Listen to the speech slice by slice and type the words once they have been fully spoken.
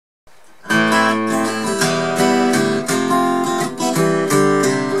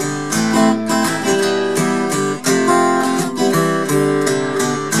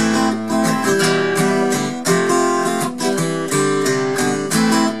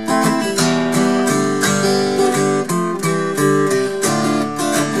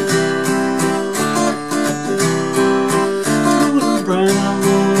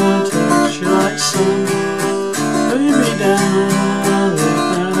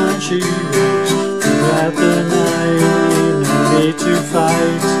she lives throughout the night. No need to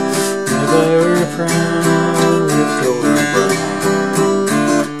fight, never a frown with golden brown.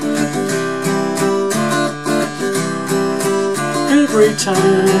 Every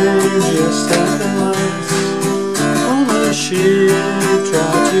time just at the lights on a ship try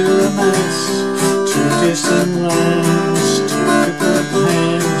to amass two distant lands, two good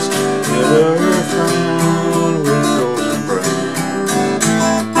hands, never a frown with golden brown.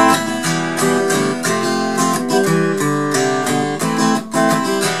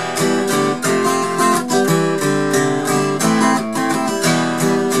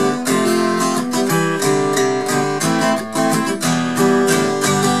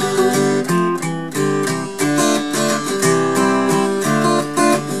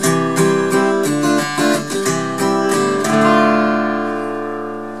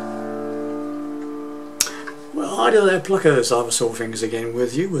 Hi there pluckers, I was all things again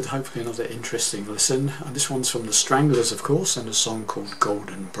with you with hopefully another interesting listen, and this one's from the Stranglers of course, and a song called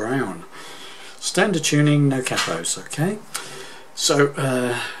Golden Brown. Standard tuning, no capos, okay? So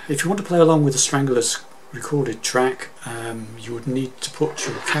if you want to play along with the Stranglers recorded track, you would need to put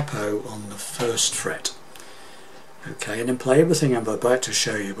your capo on the first fret, okay, and then play everything I'm about to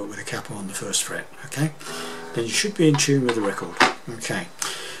show you but with a capo on the first fret, okay? Then you should be in tune with the record, okay?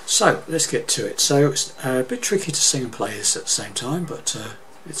 So let's get to it. So it's a bit tricky to sing and play this at the same time, but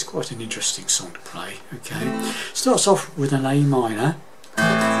it's quite an interesting song to play. Okay, starts off with an A minor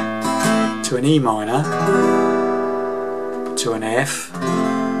to an E minor to an F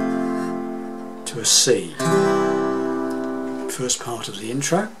to a C. First part of the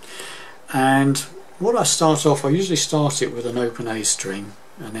intro, and what I start off, I usually start it with an open A string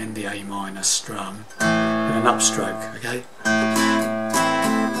and then the A minor strum and an upstroke. Okay.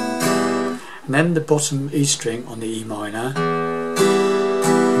 And then the bottom E string on the E minor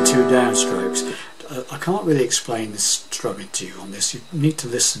and two downstrokes. I can't really explain this strumming to you on this. You need to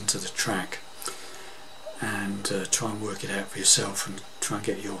listen to the track and try and work it out for yourself and try and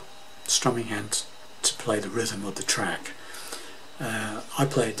get your strumming hand to play the rhythm of the track. I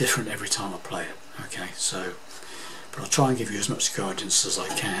play it different every time I play it, okay, so but I'll try and give you as much guidance as I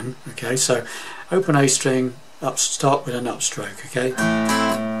can. Okay, so open A string, start with an upstroke, okay.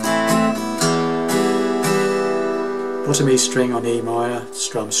 Bottom E string on E minor,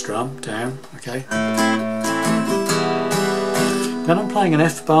 strum, strum, down, okay. Then I'm playing an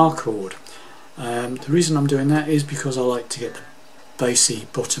F bar chord. The reason I'm doing that is because I like to get the bassy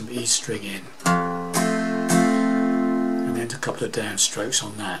bottom E string in. And then a couple of downstrokes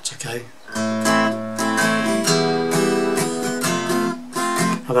on that, okay.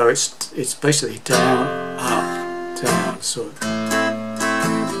 Although it's basically down, up, down, sort of.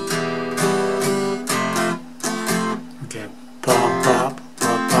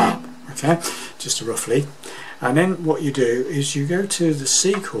 Okay, just roughly. And then what you do is you go to the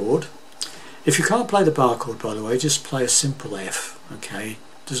C chord. If you can't play the bar chord, by the way, just play a simple F, okay?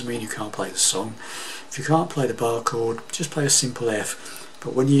 Doesn't mean you can't play the song. If you can't play the bar chord, just play a simple F.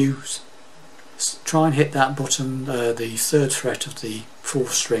 But when you try and hit that bottom, the third fret of the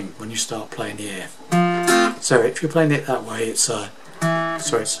fourth string when you start playing the F. So if you're playing it that way, it's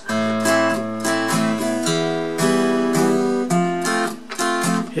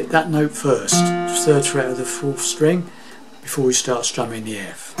hit that note first, third fret of the fourth string, before we start strumming the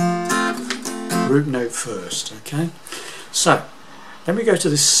F. Root note first, okay? So, then we go to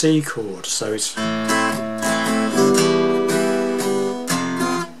the C chord, so it's...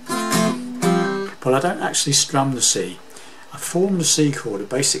 But I don't actually strum the C. I form the C chord, a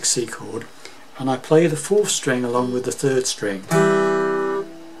basic C chord, and I play the fourth string along with the third string.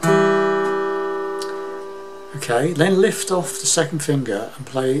 Okay, then lift off the second finger and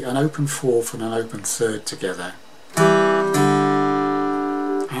play an open fourth and an open third together.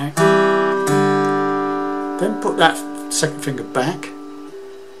 Right. Then put that second finger back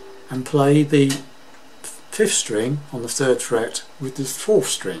and play the fifth string on the third fret with the fourth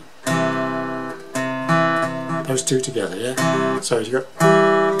string. Those two together, yeah? So you got...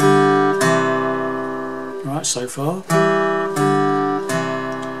 Right, so far.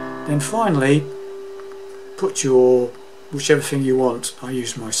 Then finally, put your whichever thing you want, I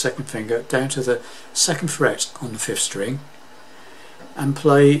use my second finger, down to the second fret on the fifth string and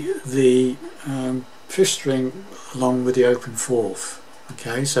play the fifth string along with the open fourth.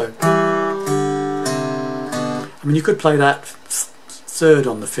 Okay, so I mean you could play that third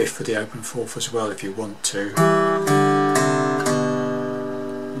on the fifth with the open fourth as well if you want to.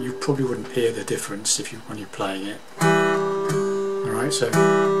 You probably wouldn't hear the difference when you're playing it. Alright, so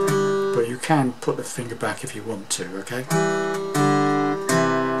but you can put the finger back if you want to, okay?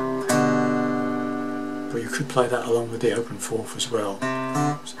 you could play that along with the open fourth as well.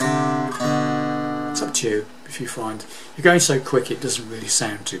 It's up to you. If you find you're going so quick, it doesn't really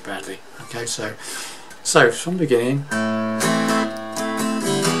sound too badly. Okay, so from the beginning.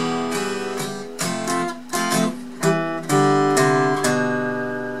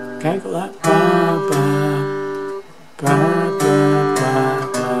 Okay, got that. Ba, ba, ba, ba, ba,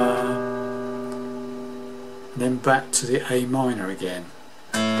 ba. And then back to the A minor again.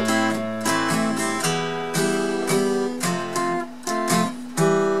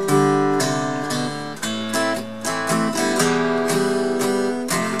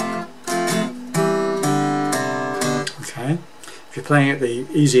 Okay, if you're playing it the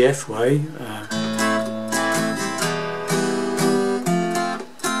easy F way.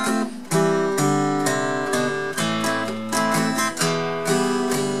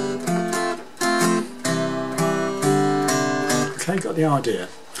 Okay, got the idea.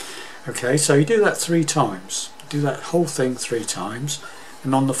 Okay, so you do that 3 times. Do that whole thing 3 times,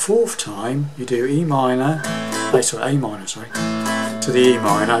 and on the 4th time you do A minor, sorry, to the E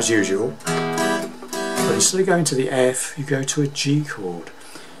minor as usual. But instead of going to the F, you go to a G chord,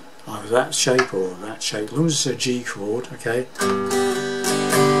 either that shape or that shape. As long as it's a G chord, okay.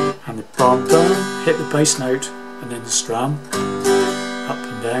 And the bum bum, hit the bass note, and then the strum, up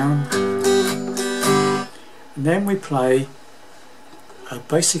and down, and then we play a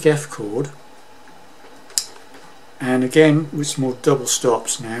basic F chord, and again with some more double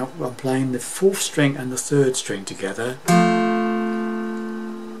stops. Now I'm playing the 4th string and the 3rd string together,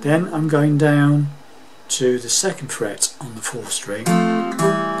 then I'm going down to the 2nd fret on the 4th string.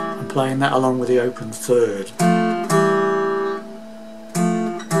 I'm playing that along with the open 3rd, and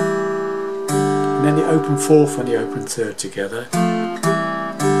then the open 4th and the open 3rd together, and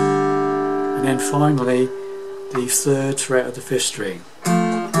then finally the 3rd fret of the 5th string.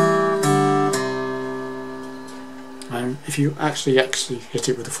 And if you actually hit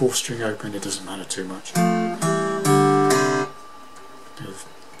it with the 4th string open, it doesn't matter too much. The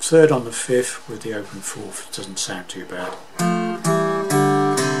 3rd on the 5th with the open 4th doesn't sound too bad.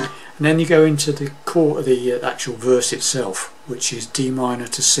 And then you go into the chord, the actual verse itself, which is D minor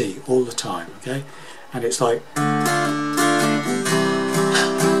to C all the time. Okay, and it's like.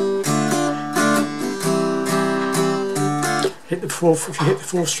 Hit the 4th. If you hit the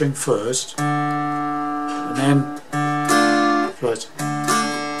 4th string first, and then right,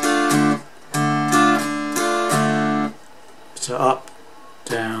 so up,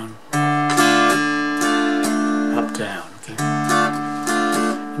 down, okay,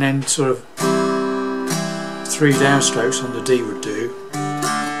 and then sort of 3 downstrokes on the D would do.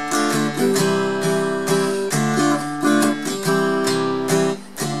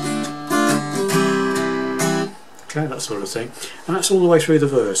 Okay, that sort of thing, and that's all the way through the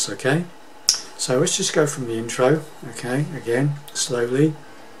verse. Okay, so let's just go from the intro. Okay, again, slowly.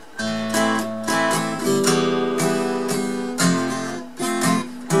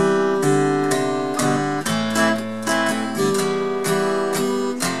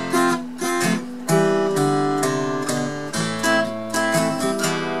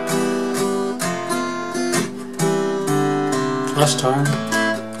 Last time,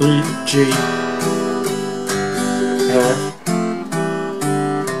 E, G, F,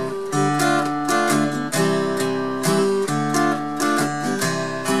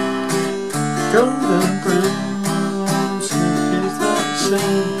 golden brown, is that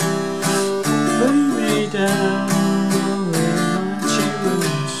same, lay me down with my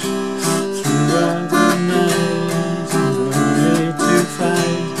chillings throughout the night, only to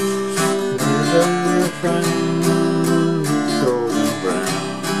fight with a refrain, golden brown.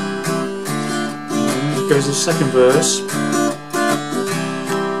 And goes the 2nd verse.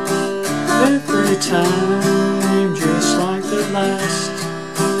 Every time, just like the last,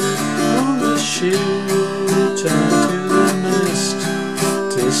 ship turn to the mast,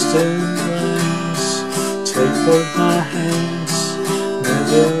 distant glance, take both my hands,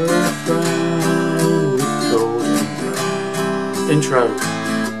 never a frown with golden brown. Intro.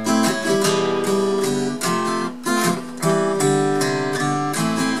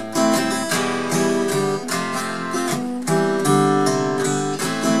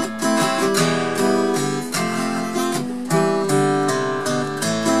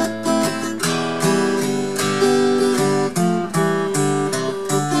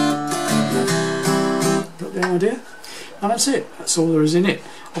 Idea, and that's it. That's all there is in it.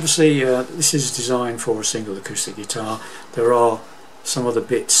 Obviously this is designed for a single acoustic guitar. There are some other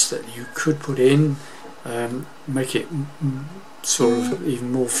bits that you could put in, make it sort of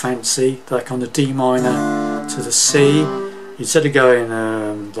even more fancy, like on the D minor to the C, instead of going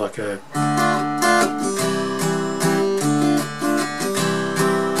like a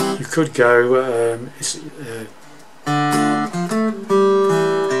could go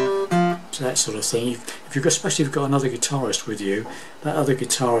that sort of thing. If you've got, especially if you've got another guitarist with you, that other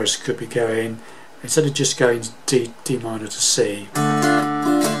guitarist could be going, instead of just going D minor to C,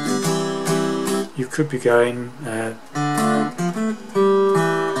 you could be going.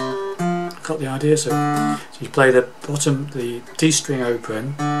 Got the idea? So you play the bottom, the D string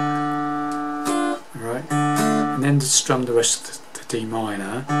open, right, and then strum the rest of the D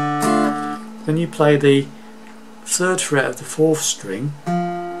minor. Then you play the 3rd fret of the 4th string,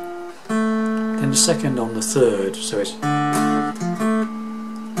 then the 2nd on the 3rd, so it's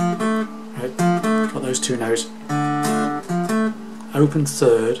right, got those 2 notes, open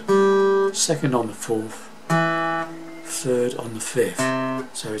 3rd, 2nd on the 4th, 3rd on the 5th,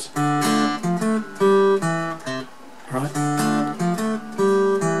 so it's right,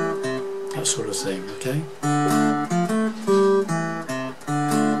 that sort of thing, okay?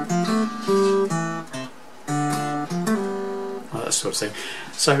 That sort of thing.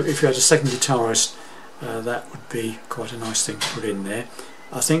 So if you had a second guitarist, that would be quite a nice thing to put in there.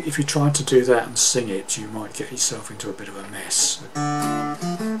 I think if you tried to do that and sing it, you might get yourself into a bit of a mess.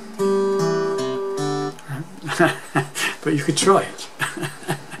 But you could try it.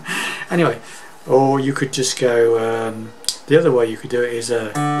 Anyway, or you could just go, the other way you could do it is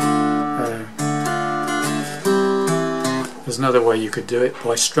there's another way you could do it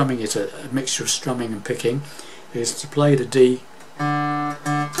by strumming it, a mixture of strumming and picking, is to play the D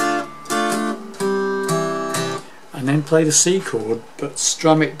and then play the C chord, but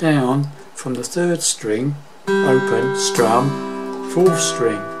strum it down from the 3rd string, open, strum, 4th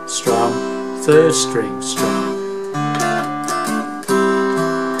string, strum, 3rd string, strum.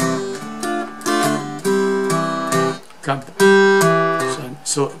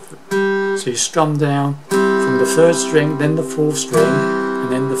 So you strum down from the 3rd string, then the 4th string,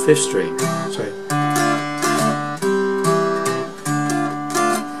 and then the 5th string.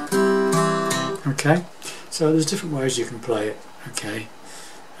 Okay, so there's different ways you can play it, okay,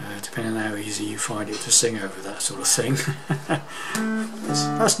 depending on how easy you find it to sing over that sort of thing.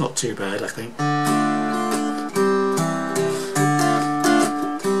 that's not too bad, I think.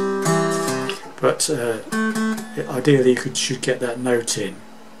 But ideally you should get that note in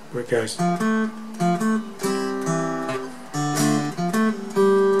where it goes.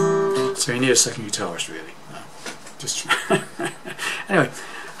 So you need a second guitarist, really. No, just anyway,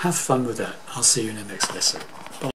 have fun with that. I'll see you in the next lesson.